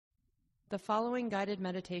The following guided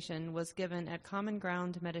meditation was given at Common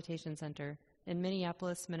Ground Meditation Center in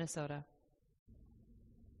Minneapolis, Minnesota.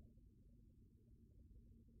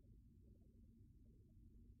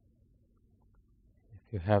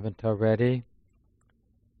 If you haven't already,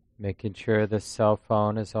 making sure the cell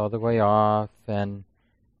phone is all the way off and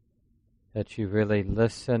that you really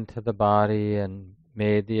listen to the body and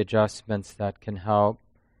made the adjustments that can help.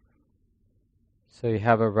 So you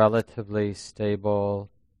have a relatively stable,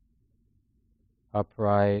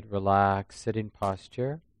 upright, relaxed sitting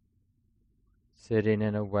posture, sitting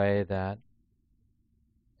in a way that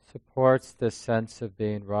supports this sense of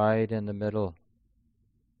being right in the middle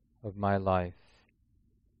of my life.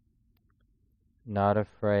 Not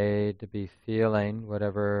afraid to be feeling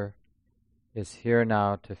whatever is here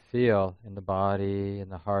now to feel in the body, in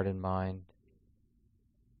the heart and mind.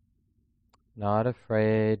 Not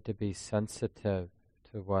afraid to be sensitive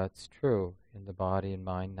to what's true in the body and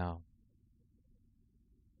mind now.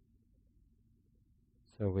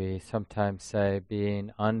 So we sometimes say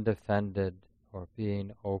being undefended or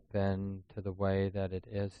being open to the way that it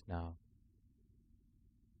is now.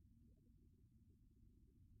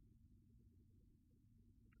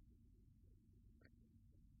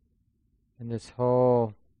 In this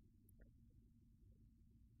whole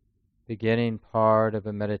beginning part of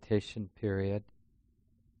a meditation period,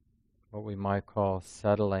 what we might call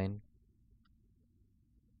settling,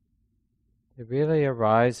 it really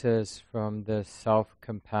arises from this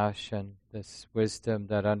self-compassion, this wisdom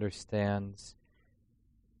that understands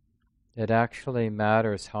it actually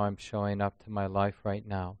matters how I'm showing up to my life right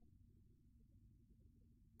now.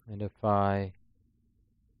 And if I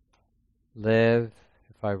live,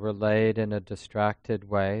 if I relate in a distracted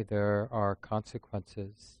way, there are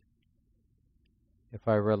consequences. If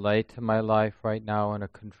I relate to my life right now in a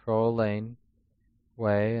controlling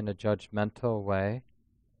way, in a judgmental way,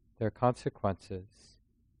 there are consequences.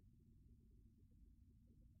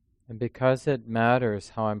 And because it matters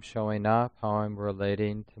how I'm showing up, how I'm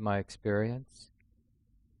relating to my experience,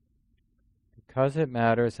 because it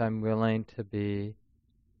matters, I'm willing to be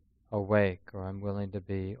awake, or I'm willing to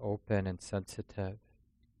be open and sensitive.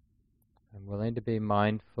 I'm willing to be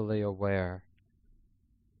mindfully aware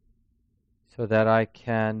so that I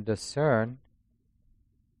can discern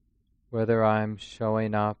whether I'm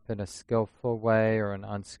showing up in a skillful way or an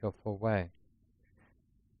unskillful way,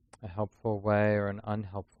 a helpful way or an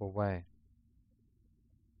unhelpful way.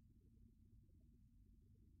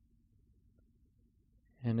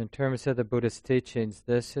 And in terms of the Buddhist teachings,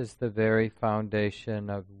 this is the very foundation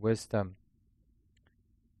of wisdom.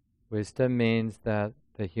 Wisdom means that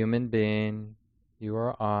the human being, you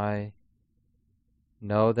or I,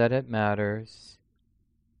 know that it matters,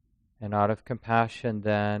 and out of compassion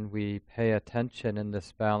then we pay attention in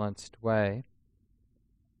this balanced way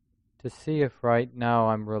to see if right now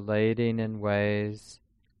I'm relating in ways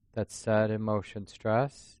that set in motion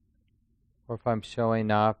stress, or if I'm showing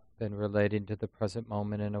up and relating to the present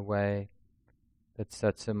moment in a way that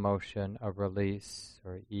sets in motion a release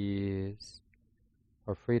or ease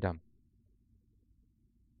or freedom.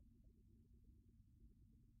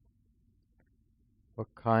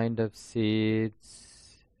 What kind of seeds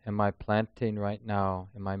am I planting right now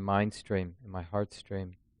in my mind stream, in my heart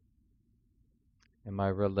stream? Am I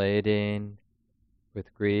relating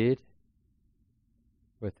with greed,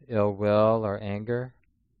 with ill will or anger,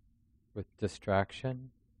 with distraction,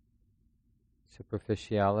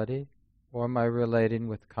 superficiality? Or am I relating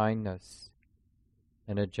with kindness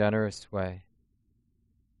in a generous way,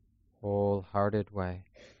 wholehearted way,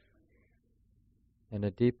 in a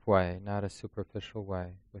deep way, not a superficial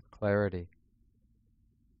way, with clarity?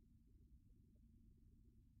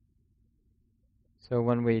 So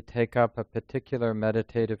when we take up a particular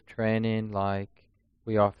meditative training like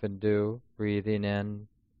we often do, breathing in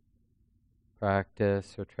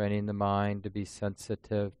practice or training the mind to be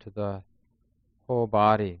sensitive to the whole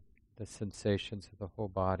body, the sensations of the whole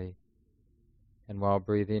body, and while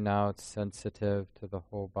breathing out, sensitive to the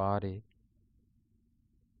whole body,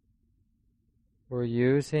 we're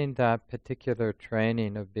using that particular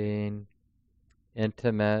training of being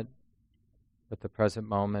intimate with the present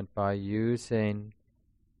moment by using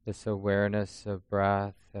this awareness of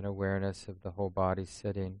breath and awareness of the whole body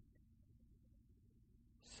sitting.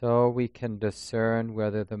 So we can discern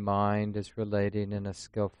whether the mind is relating in a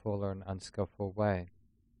skillful or an unskillful way.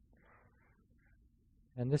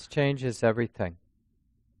 And this changes everything.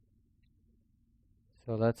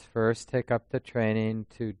 So let's first take up the training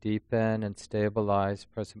to deepen and stabilize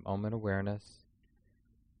present moment awareness.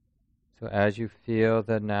 So as you feel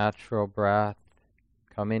the natural breath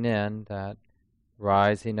coming in, that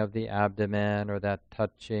rising of the abdomen or that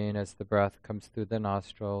touching as the breath comes through the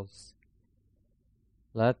nostrils.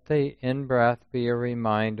 Let the in-breath be a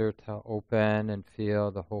reminder to open and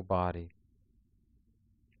feel the whole body.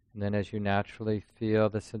 And then as you naturally feel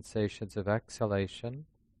the sensations of exhalation,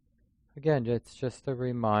 again, it's just a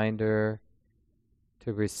reminder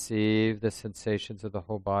to receive the sensations of the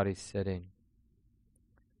whole body sitting.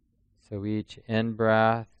 So each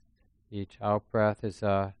in-breath, each out-breath is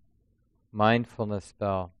a mindfulness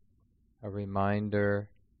bell, a reminder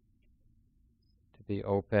to be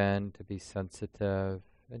open, to be sensitive,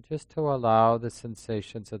 and just to allow the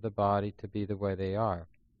sensations of the body to be the way they are.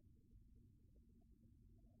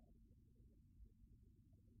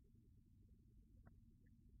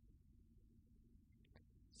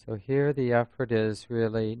 So here the effort is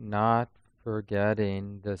really not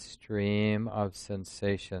forgetting the stream of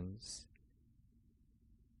sensations.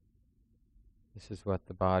 This is what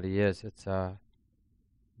the body is. It's a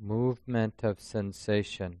movement of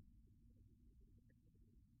sensation.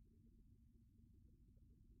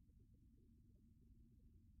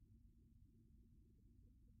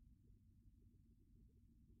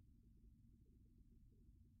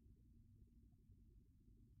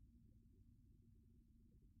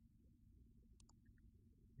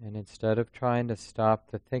 And instead of trying to stop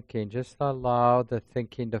the thinking, just allow the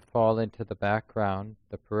thinking to fall into the background,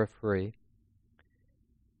 the periphery,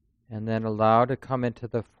 and then allow to come into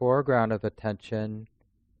the foreground of attention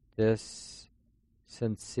this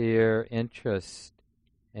sincere interest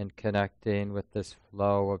in connecting with this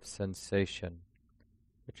flow of sensation,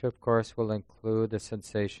 which of course will include the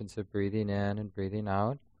sensations of breathing in and breathing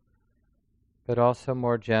out, but also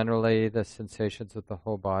more generally the sensations of the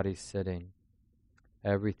whole body sitting.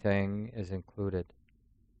 Everything is included.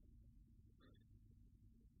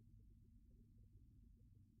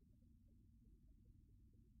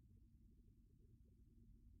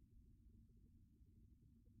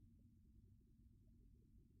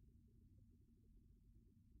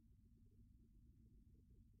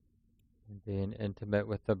 And being intimate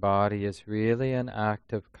with the body is really an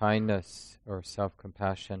act of kindness or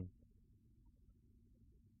self-compassion.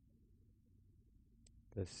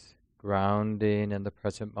 This grounding in the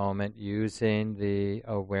present moment, using the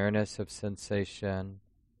awareness of sensation,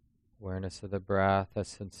 awareness of the breath as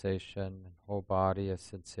sensation, and whole body as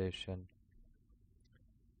sensation.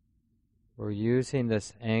 We're using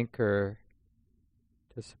this anchor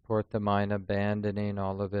to support the mind abandoning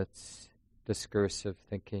all of its discursive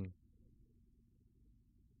thinking,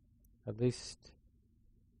 at least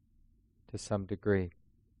to some degree.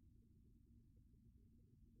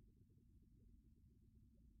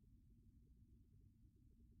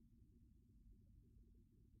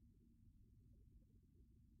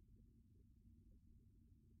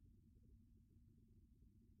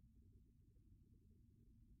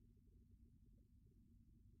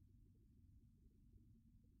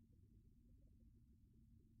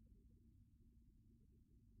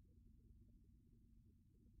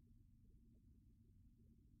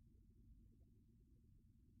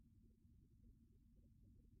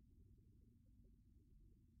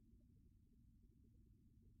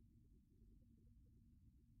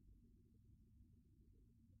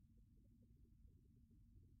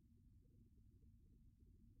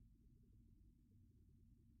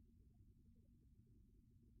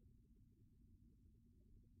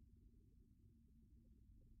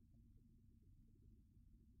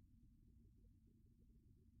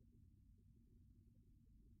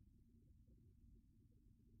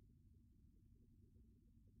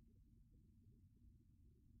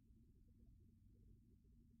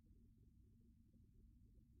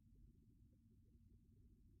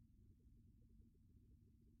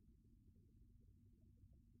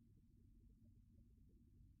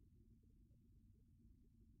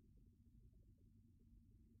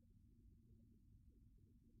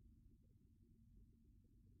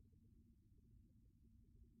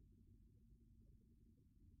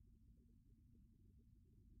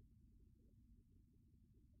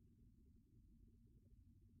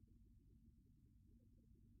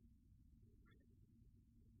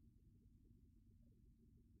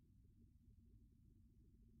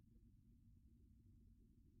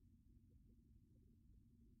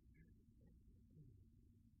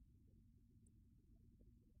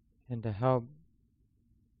 And to help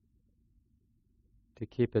to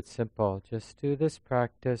keep it simple, just do this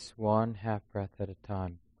practice one half breath at a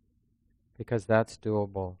time, because that's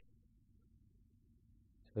doable.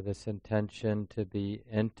 So this intention to be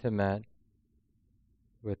intimate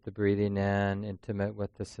with the breathing in, intimate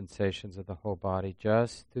with the sensations of the whole body,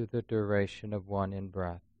 just through the duration of one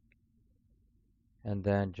in-breath. and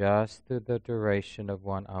then just through the duration of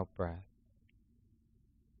one out-breath.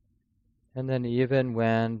 And then even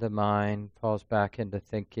when the mind falls back into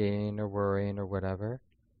thinking or worrying or whatever,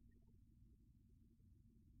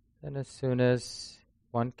 then as soon as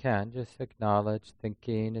one can, just acknowledge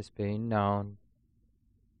thinking is being known.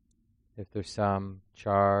 If there's some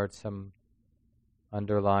charge, some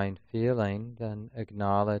underlying feeling, then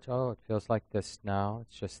acknowledge, oh, it feels like this now.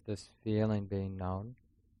 It's just this feeling being known.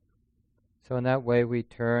 So in that way, we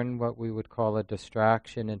turn what we would call a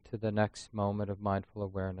distraction into the next moment of mindful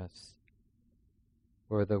awareness,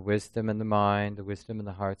 where the wisdom in the mind, the wisdom in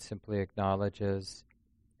the heart simply acknowledges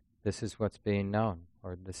this is what's being known,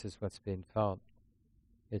 or this is what's being felt.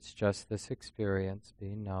 It's just this experience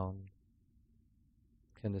being known.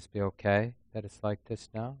 Can this be okay that it's like this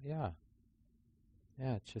now? Yeah.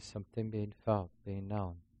 Yeah, it's just something being felt, being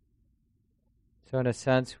known. So in a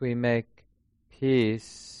sense, we make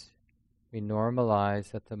peace, we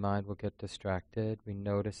normalize that the mind will get distracted, we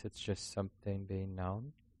notice it's just something being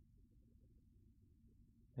known.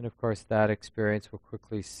 And of course that experience will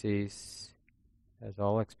quickly cease, as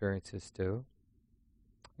all experiences do.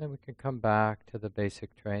 Then we can come back to the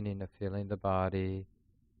basic training of feeling the body,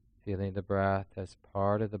 feeling the breath as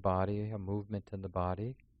part of the body, a movement in the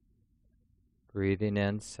body. Breathing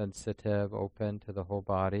in, sensitive, open to the whole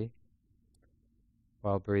body,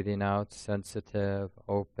 while breathing out, sensitive,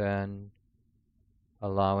 open,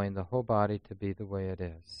 allowing the whole body to be the way it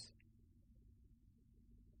is.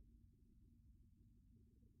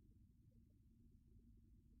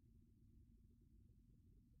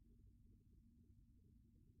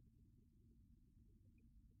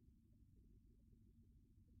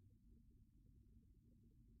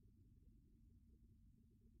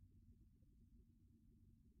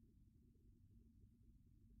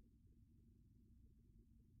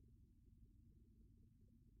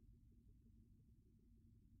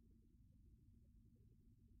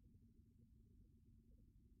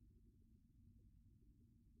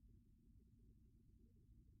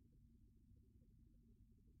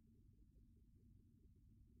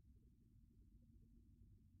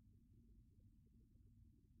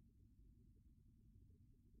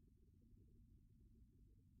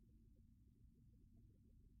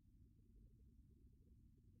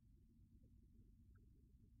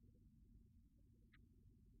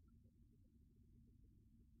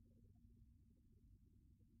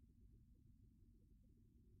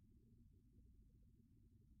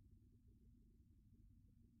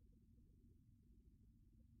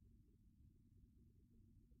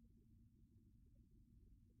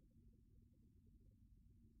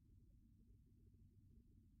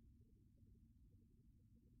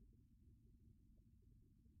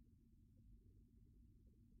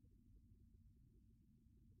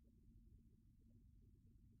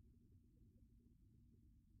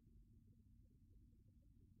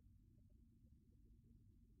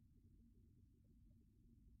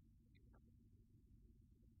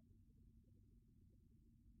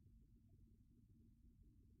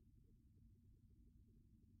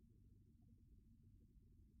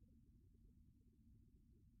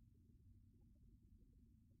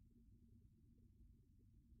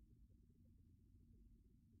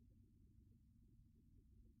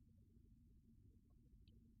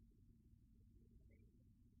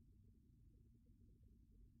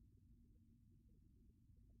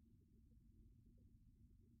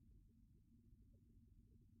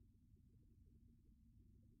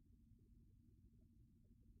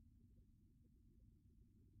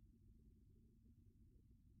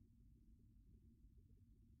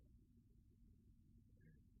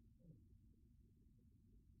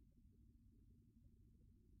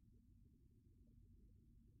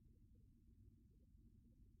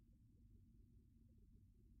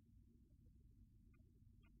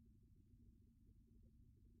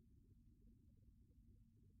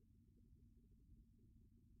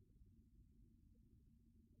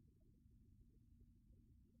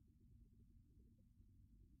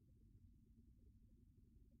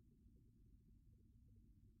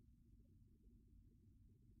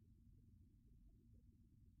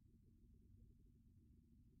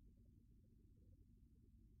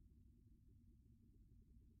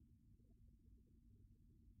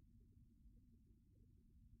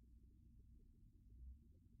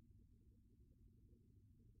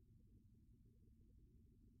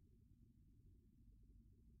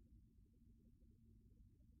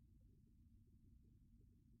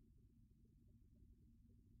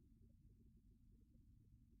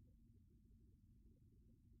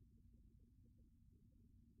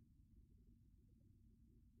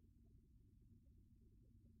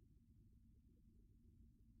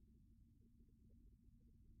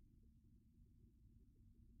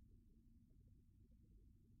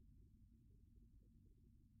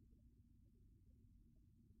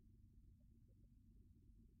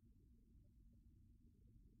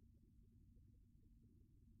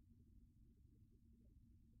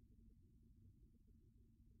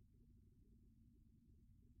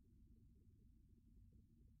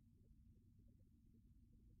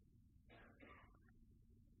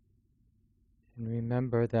 And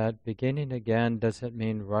remember that beginning again doesn't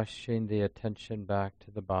mean rushing the attention back to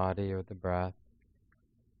the body or the breath.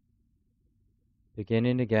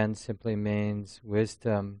 Beginning again simply means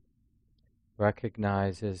wisdom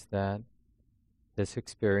recognizes that this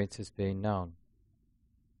experience is being known.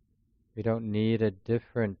 We don't need a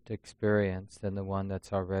different experience than the one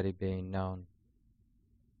that's already being known.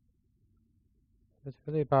 It's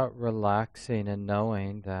really about relaxing and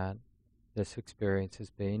knowing that this experience is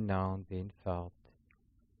being known, being felt.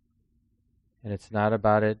 And it's not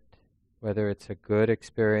about it, whether it's a good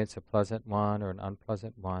experience, a pleasant one, or an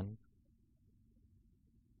unpleasant one,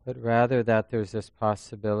 but rather that there's this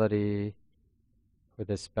possibility for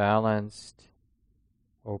this balanced,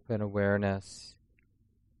 open awareness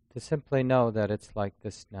to simply know that it's like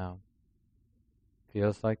this now.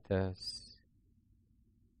 Feels like this.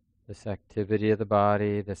 This activity of the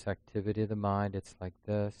body, this activity of the mind, it's like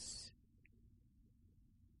this.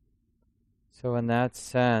 So in that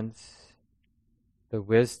sense, the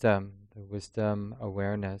wisdom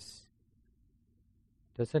awareness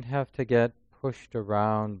doesn't have to get pushed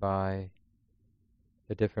around by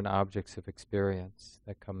the different objects of experience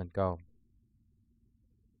that come and go.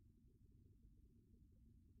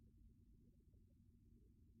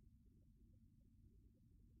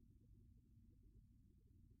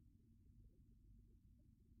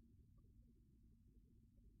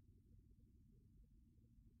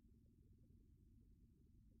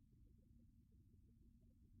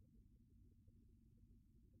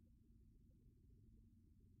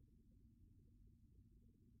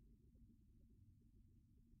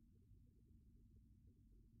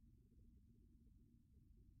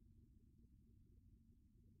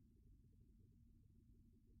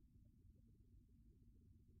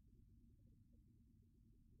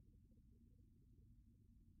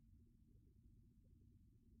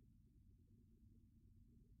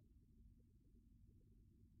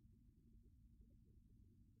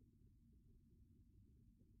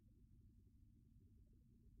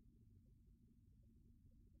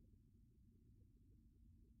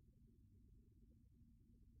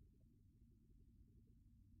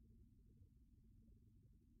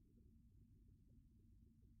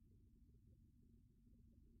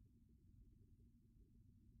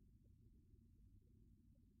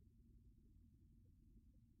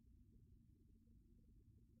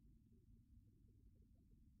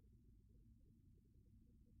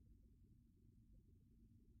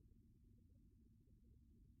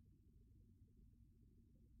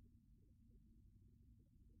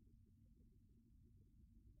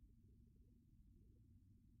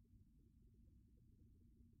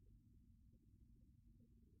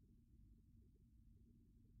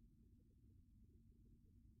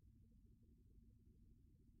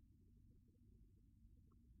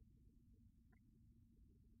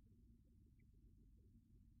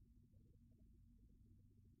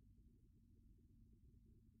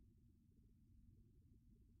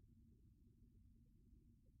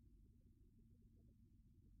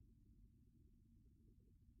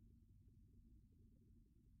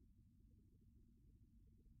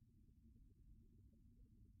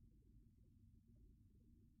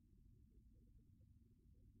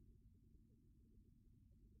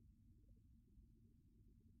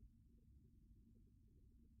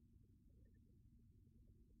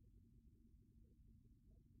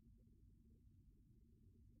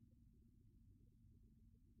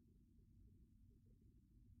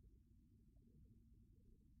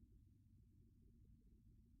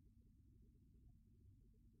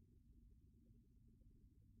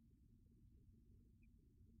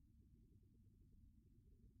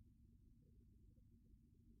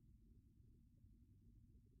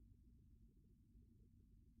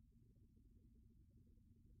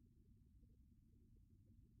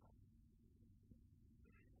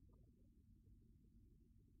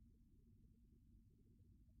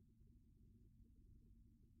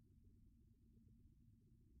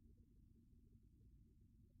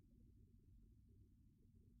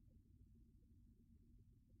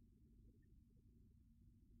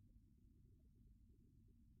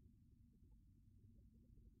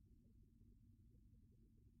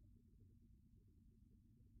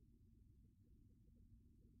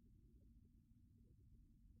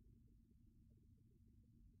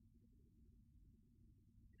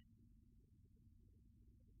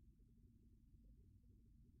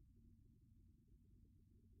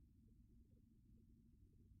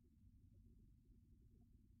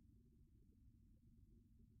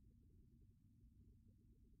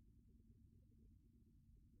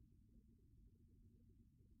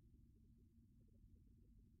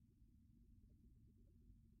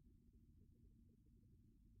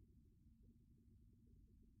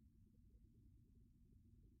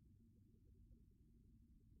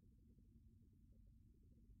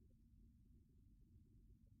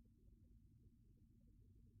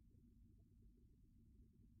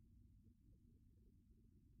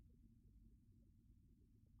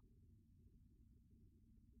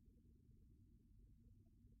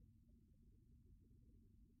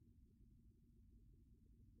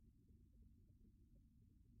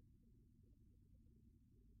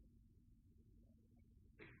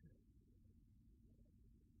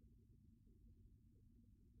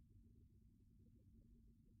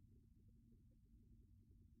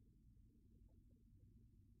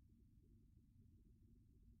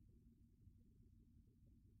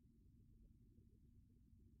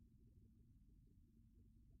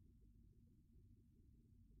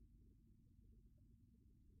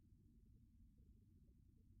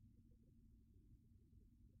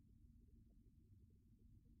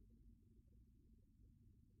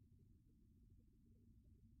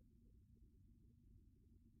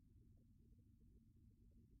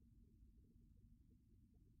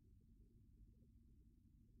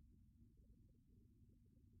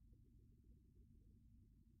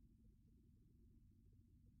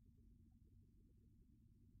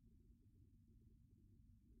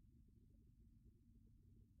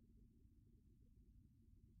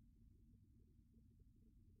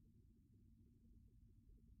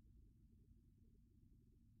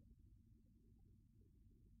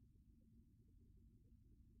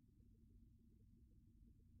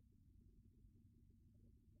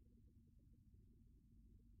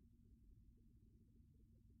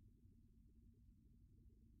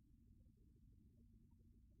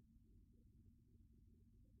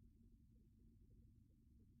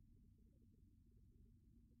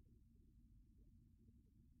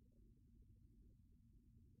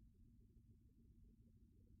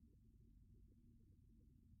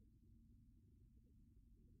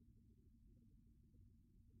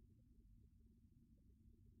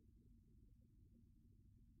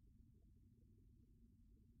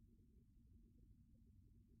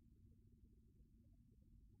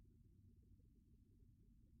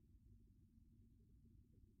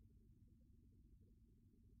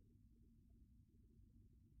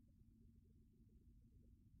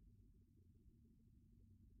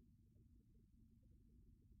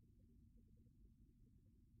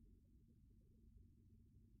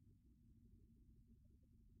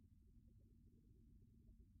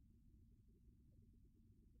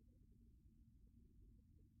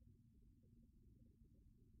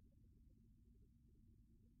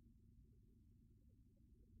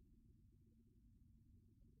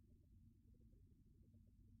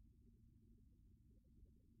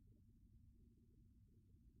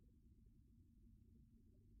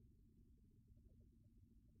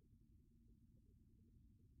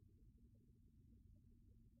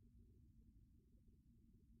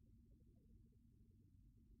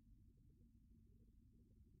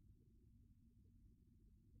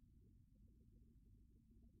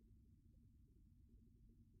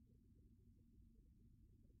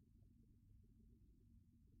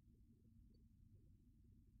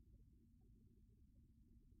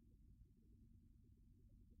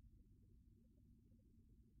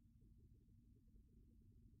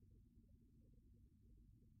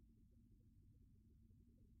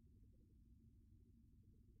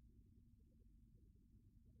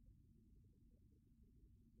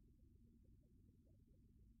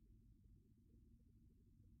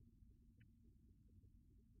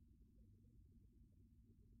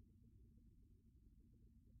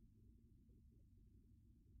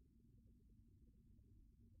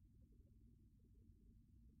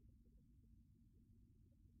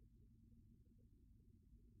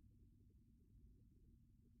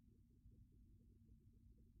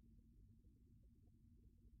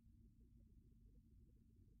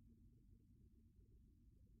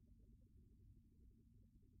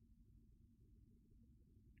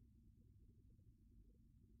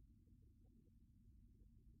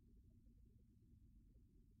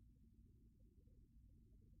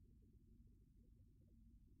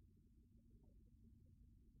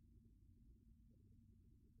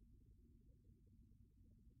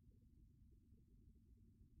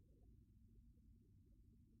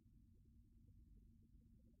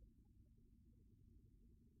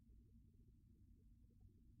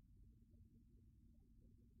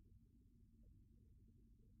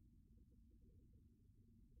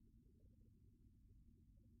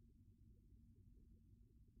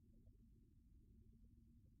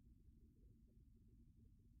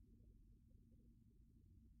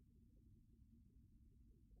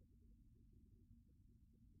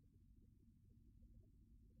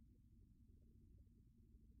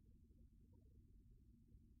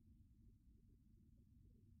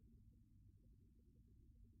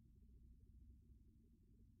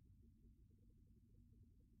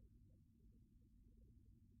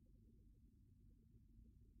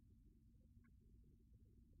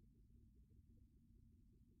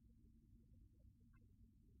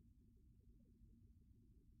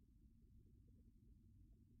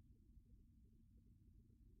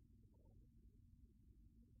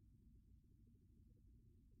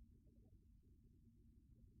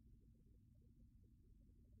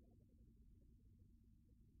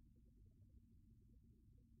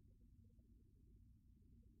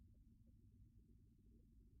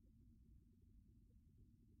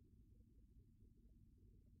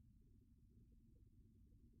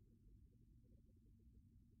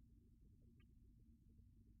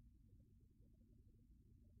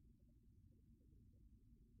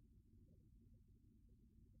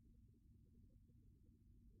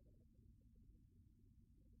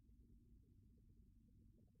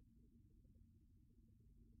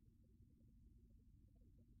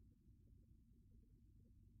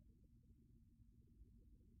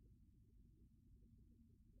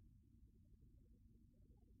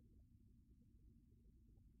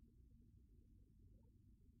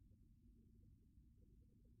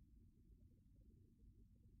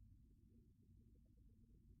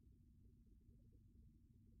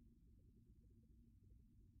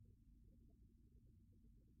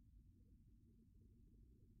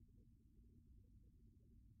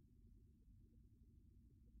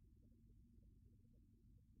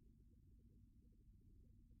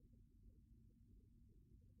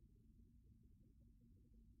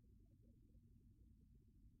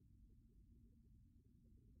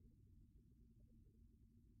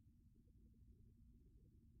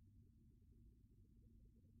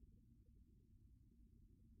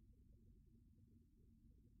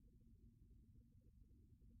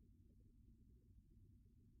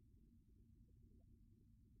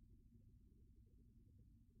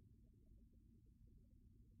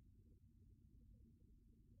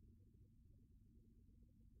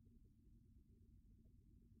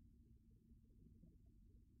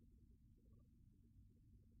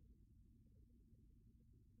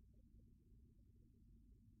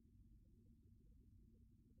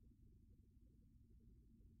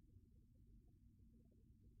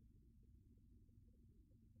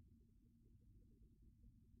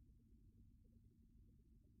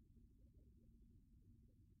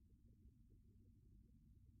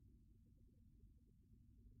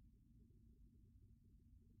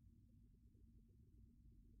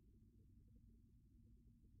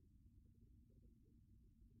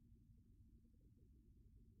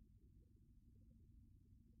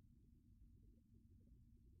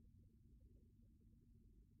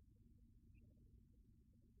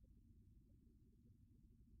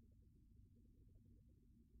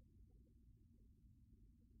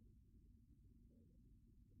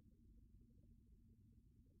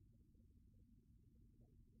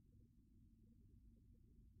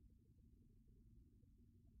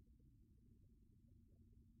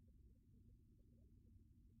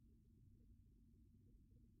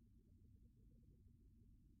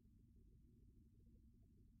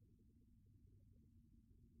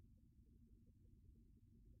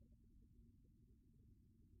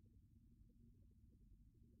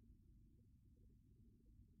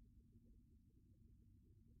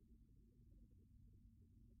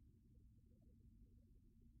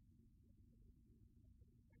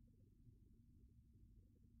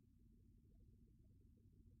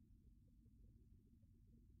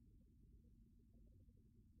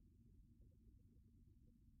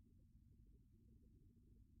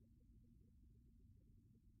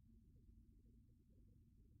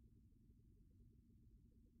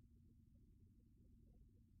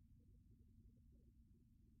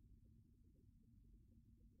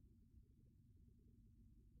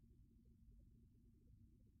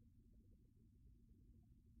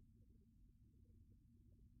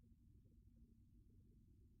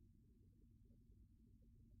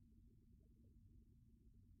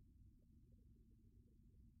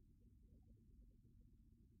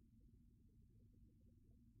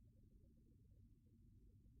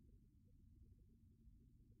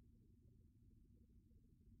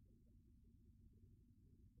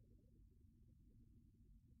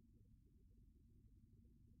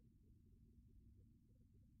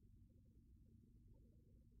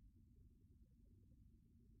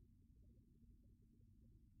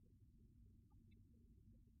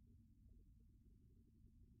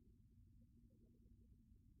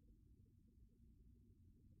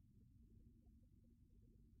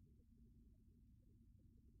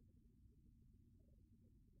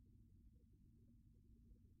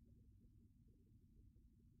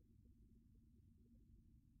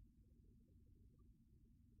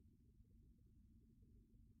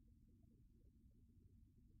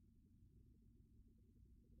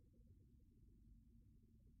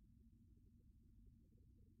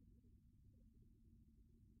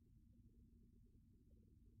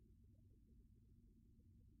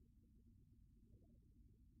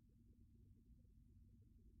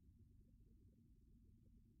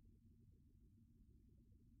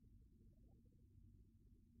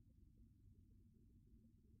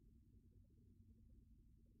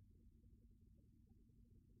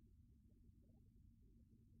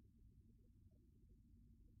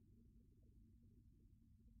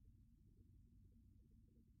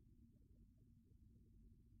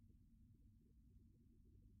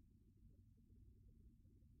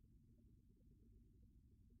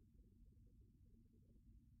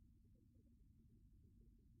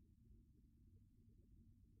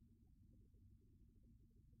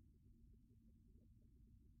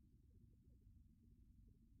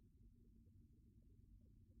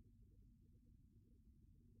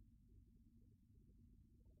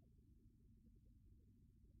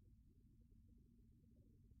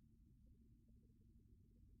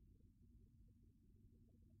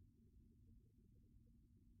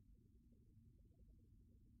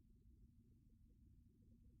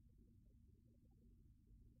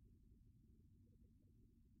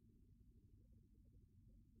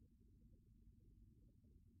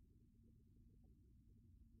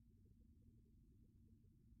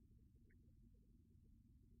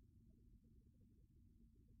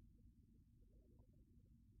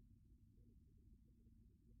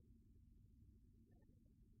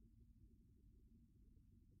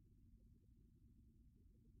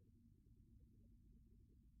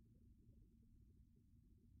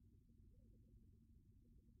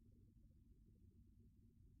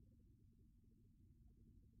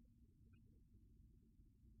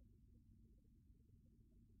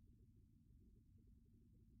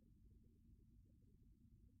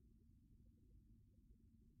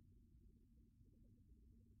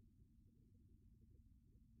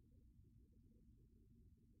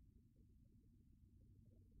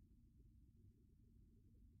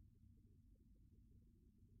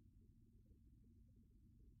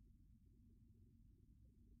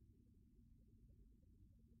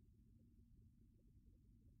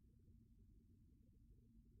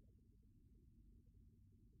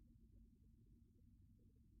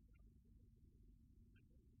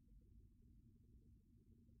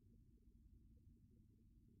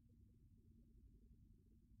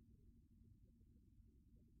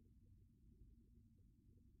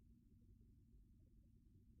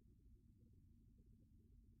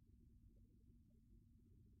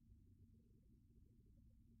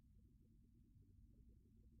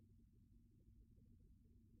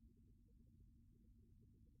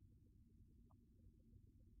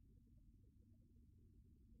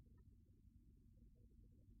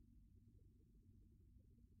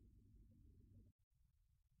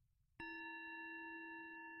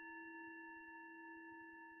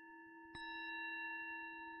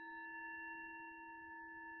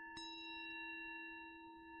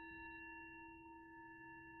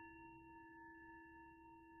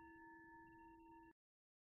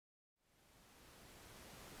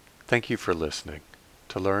 Thank you for listening.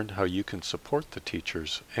 To learn how you can support the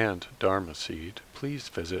teachers and Dharma Seed, please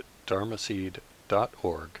visit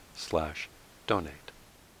dharmaseed.org/donate.